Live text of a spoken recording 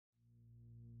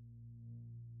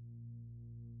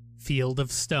Field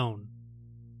of Stone.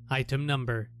 Item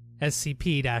Number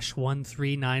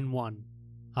SCP-1391.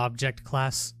 Object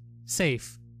Class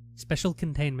Safe. Special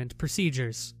Containment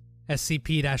Procedures.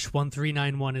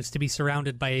 SCP-1391 is to be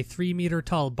surrounded by a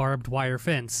 3-meter-tall barbed wire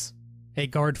fence. A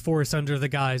guard force under the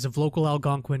guise of local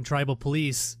Algonquin tribal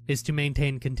police is to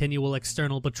maintain continual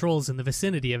external patrols in the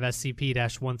vicinity of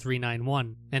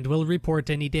SCP-1391, and will report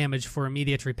any damage for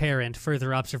immediate repair and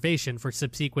further observation for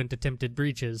subsequent attempted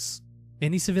breaches.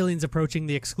 Any civilians approaching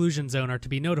the exclusion zone are to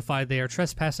be notified they are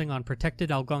trespassing on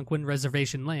protected Algonquin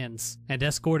reservation lands and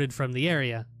escorted from the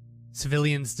area.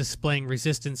 Civilians displaying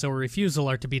resistance or refusal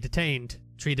are to be detained,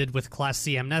 treated with Class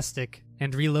C amnestic,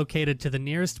 and relocated to the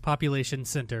nearest population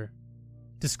center.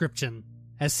 Description: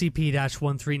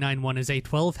 SCP-1391 is a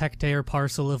 12-hectare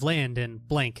parcel of land in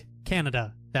blank,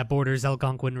 Canada, that borders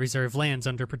Algonquin Reserve lands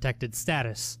under protected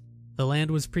status. The land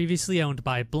was previously owned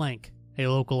by blank, a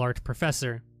local art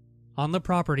professor. On the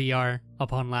property are,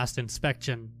 upon last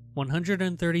inspection,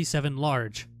 137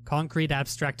 large, concrete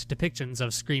abstract depictions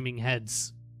of screaming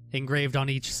heads. Engraved on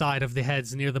each side of the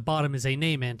heads near the bottom is a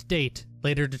name and date,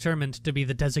 later determined to be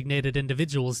the designated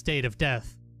individual's date of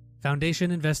death. Foundation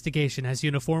investigation has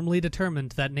uniformly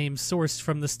determined that names sourced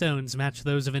from the stones match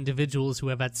those of individuals who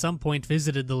have at some point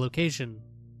visited the location.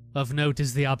 Of note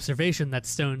is the observation that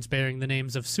stones bearing the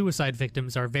names of suicide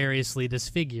victims are variously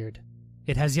disfigured.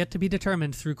 It has yet to be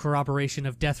determined through corroboration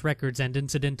of death records and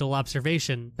incidental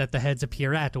observation that the heads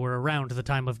appear at or around the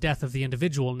time of death of the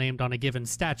individual named on a given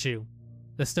statue.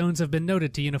 The stones have been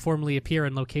noted to uniformly appear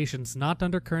in locations not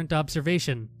under current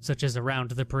observation, such as around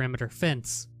the perimeter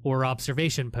fence, or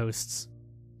observation posts.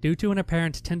 Due to an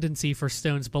apparent tendency for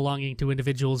stones belonging to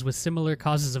individuals with similar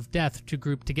causes of death to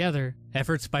group together,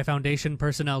 efforts by Foundation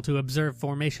personnel to observe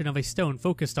formation of a stone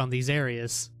focused on these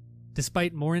areas.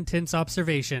 Despite more intense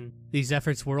observation, these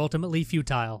efforts were ultimately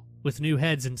futile, with new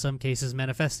heads in some cases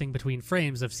manifesting between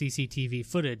frames of CCTV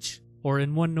footage, or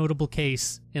in one notable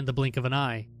case, in the blink of an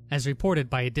eye, as reported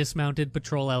by a dismounted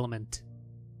patrol element.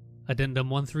 Addendum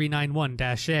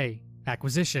 1391-A.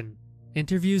 Acquisition.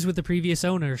 Interviews with the previous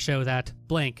owner show that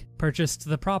blank purchased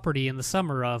the property in the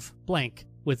summer of blank,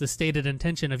 with the stated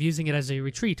intention of using it as a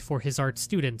retreat for his art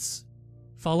students.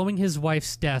 Following his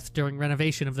wife's death during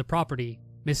renovation of the property,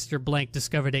 Mr. Blank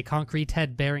discovered a concrete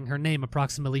head bearing her name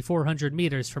approximately 400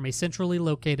 meters from a centrally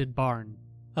located barn.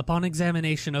 Upon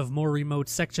examination of more remote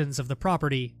sections of the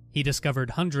property, he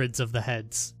discovered hundreds of the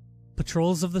heads.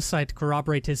 Patrols of the site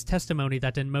corroborate his testimony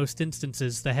that in most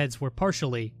instances the heads were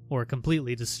partially or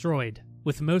completely destroyed,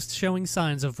 with most showing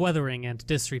signs of weathering and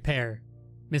disrepair.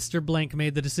 Mr. Blank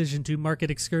made the decision to market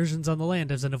excursions on the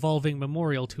land as an evolving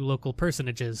memorial to local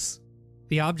personages.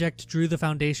 The object drew the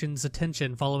Foundation's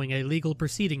attention following a legal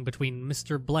proceeding between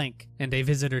Mr. Blank and a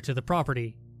visitor to the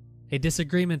property. A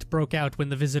disagreement broke out when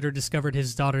the visitor discovered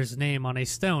his daughter's name on a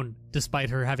stone,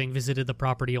 despite her having visited the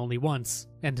property only once,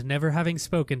 and never having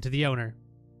spoken to the owner.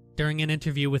 During an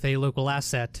interview with a local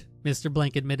asset, Mr.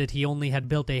 Blank admitted he only had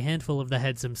built a handful of the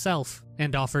heads himself,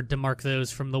 and offered to mark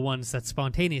those from the ones that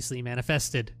spontaneously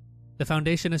manifested. The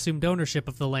Foundation assumed ownership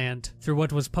of the land through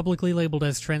what was publicly labeled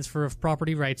as transfer of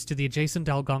property rights to the adjacent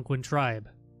Algonquin tribe.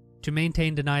 To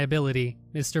maintain deniability,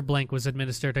 Mr. Blank was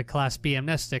administered a Class B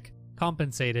amnestic,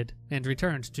 compensated, and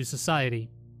returned to society.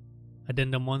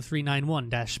 Addendum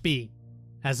 1391-B.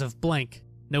 As of blank,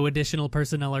 no additional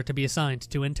personnel are to be assigned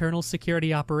to internal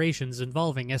security operations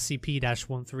involving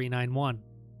SCP-1391.